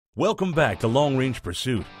Welcome back to Long Range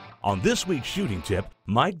Pursuit. On this week's shooting tip,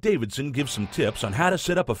 Mike Davidson gives some tips on how to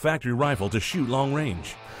set up a factory rifle to shoot long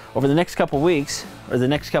range. Over the next couple weeks, or the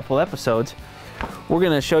next couple episodes, we're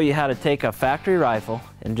going to show you how to take a factory rifle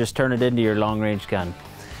and just turn it into your long range gun.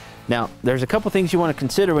 Now, there's a couple things you want to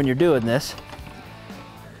consider when you're doing this.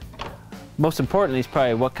 Most importantly is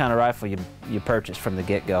probably what kind of rifle you purchase from the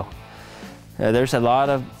get-go. There's a lot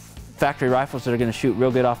of factory rifles that are going to shoot real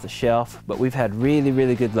good off the shelf, but we've had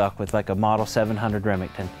really good luck with like a Model 700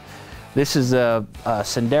 Remington. This is a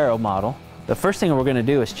Sendero model. The first thing we're going to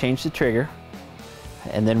do is change the trigger,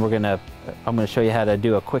 and then I'm going to show you how to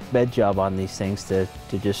do a quick bed job on these things to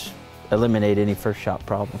just eliminate any first shot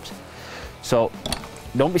problems. So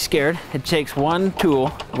don't be scared. It takes one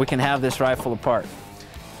tool. We can have this rifle apart.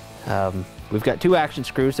 We've got 2 action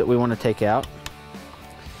screws that we want to take out.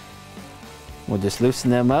 We'll just loosen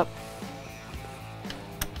them up.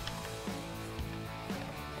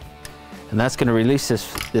 And that's going to release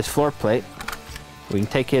this floor plate. We can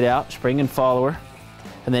take it out, spring and follower.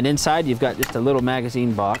 And then inside you've got just a little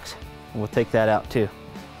magazine box. And we'll take that out too.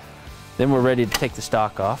 Then we're ready to take the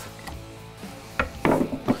stock off.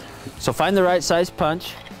 So find the right size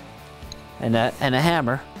punch and a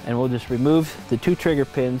hammer, and we'll just remove the 2 trigger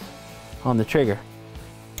pins on the trigger.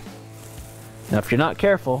 Now if you're not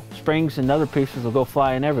careful, springs and other pieces will go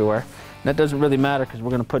flying everywhere. And that doesn't really matter because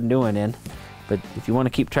we're going to put a new one in. But if you want to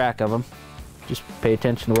keep track of them, just pay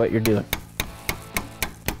attention to what you're doing.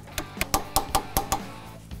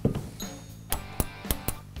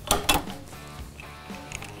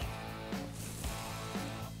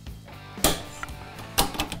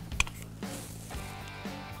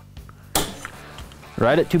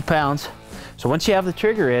 Right at 2 pounds. So once you have the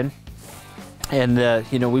trigger in, and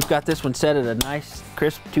you know, we've got this one set at a nice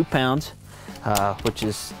crisp 2 pounds, which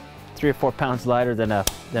is 3 or 4 pounds lighter than a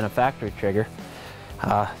factory trigger.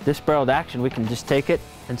 This barreled action, we can just take it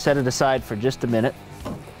and set it aside for just a minute.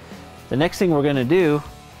 The next thing we're going to do,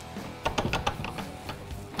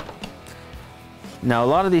 now a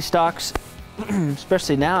lot of these stocks,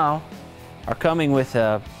 especially now, are coming with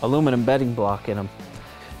a aluminum bedding block in them.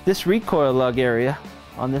 This recoil lug area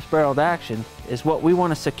on this barreled action is what we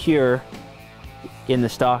want to secure in the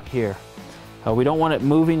stock here. We don't want it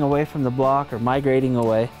moving away from the block or migrating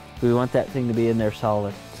away. We want that thing to be in there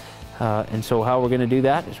solid. And so how we're going to do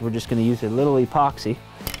that is we're just going to use a little epoxy,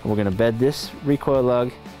 and we're going to bed this recoil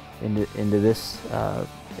lug into this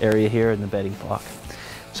area here in the bedding block.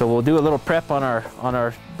 So we'll do a little prep on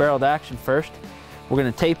our barreled action first. We're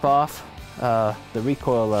going to tape off the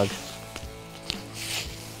recoil lug.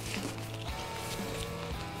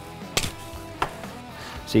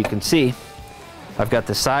 So you can see I've got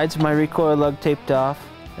the sides of my recoil lug taped off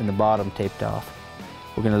and the bottom taped off.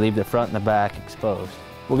 We're going to leave the front and the back exposed.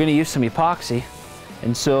 We're going to use some epoxy,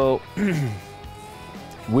 and so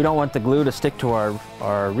we don't want the glue to stick to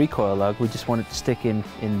our recoil lug. We just want it to stick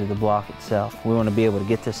into the block itself. We want to be able to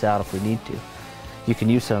get this out if we need to. You can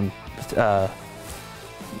use some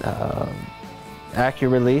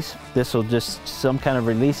Accu-Release. This will just some kind of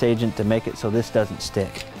release agent to make it so this doesn't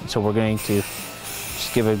stick. And so we're going to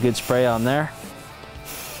just give it a good spray on there.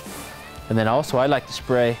 And then also I like to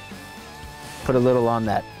spray, put a little on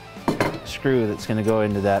that screw that's going to go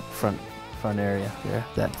into that front area there,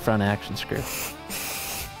 that front action screw.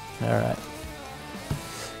 All right.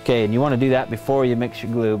 Okay, and you want to do that before you mix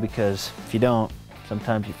your glue, because if you don't,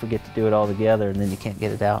 sometimes you forget to do it all together and then you can't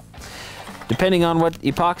get it out. Depending on what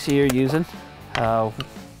epoxy you're using,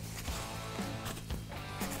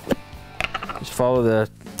 just follow the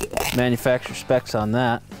manufacturer specs on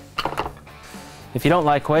that. If you don't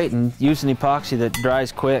like waiting, use an epoxy that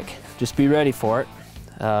dries quick. Just be ready for it.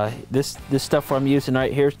 This stuff I'm using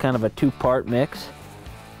right here is kind of a 2-part mix.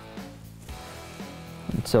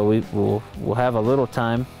 And so we'll have a little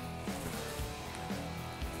time.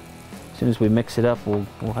 As soon as we mix it up,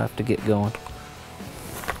 we'll have to get going.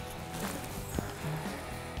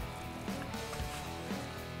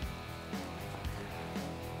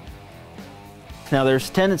 Now there's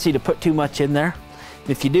a tendency to put too much in there.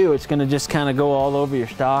 If you do, it's going to just kind of go all over your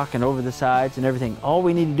stock and over the sides and everything. All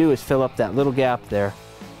we need to do is fill up that little gap there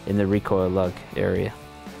in the recoil lug area.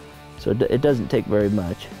 So it doesn't take very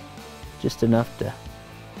much, just enough to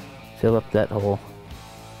fill up that hole.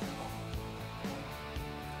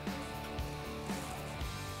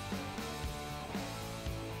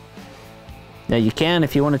 Now you can,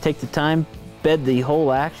 if you want to take the time, bed the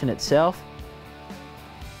whole action itself.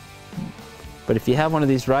 But if you have one of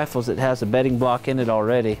these rifles that has a bedding block in it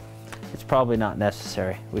already, it's probably not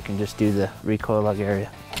necessary. We can just do the recoil lug area.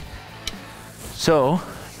 So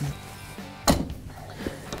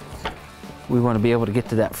we want to be able to get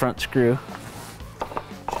to that front screw.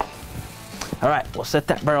 All right, we'll set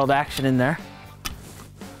that barreled action in there.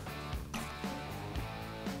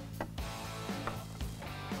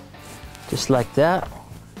 Just like that.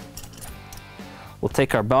 We'll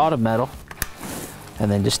take our bottom metal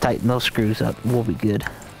and then just tighten those screws up. We'll be good.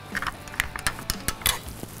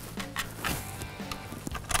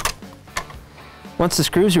 Once the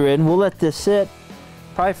screws are in, we'll let this sit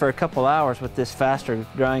probably for a couple hours with this faster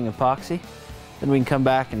drying epoxy. Then we can come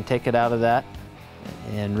back and take it out of that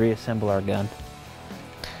and reassemble our gun.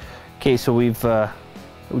 Okay, so we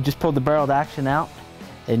just pulled the barreled action out,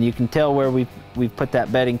 and you can tell where we've put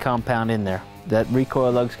that bedding compound in there. That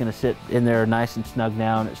recoil lug's going to sit in there nice and snug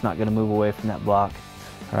now, and it's not going to move away from that block.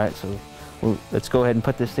 All right, so let's go ahead and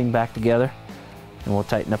put this thing back together, and we'll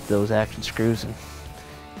tighten up those action screws.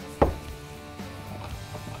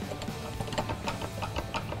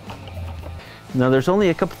 Now there's only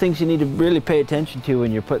a couple things you need to really pay attention to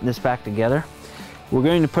when you're putting this back together. We're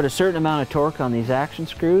going to put a certain amount of torque on these action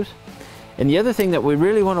screws. And the other thing that we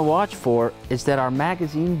really want to watch for is that our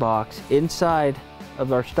magazine box inside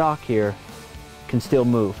of our stock here can still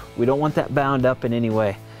move. We don't want that bound up in any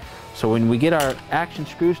way. So when we get our action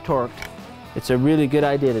screws torqued, it's a really good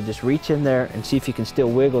idea to just reach in there and see if you can still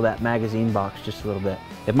wiggle that magazine box just a little bit.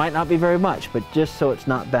 It might not be very much, but just so it's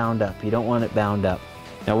not bound up. You don't want it bound up.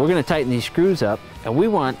 Now we're going to tighten these screws up, and we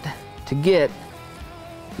want to get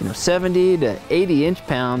 70 to 80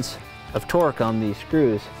 inch-pounds of torque on these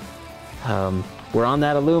screws. We're on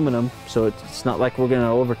that aluminum, so it's not like we're going to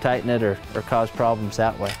over tighten it or cause problems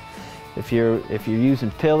that way. If you're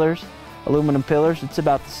using pillars, aluminum pillars, it's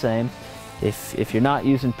about the same. If you're not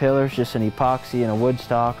using pillars, just an epoxy and a wood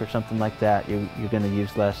stock or something like that, you're going to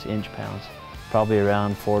use less inch-pounds, probably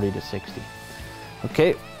around 40 to 60.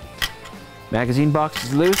 Okay, magazine box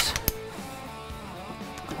is loose.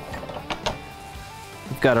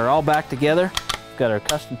 We've got our all back together. We've got our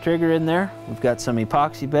custom trigger in there. We've got some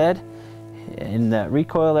epoxy bed in that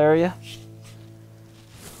recoil area.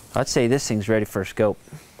 I'd say this thing's ready for a scope.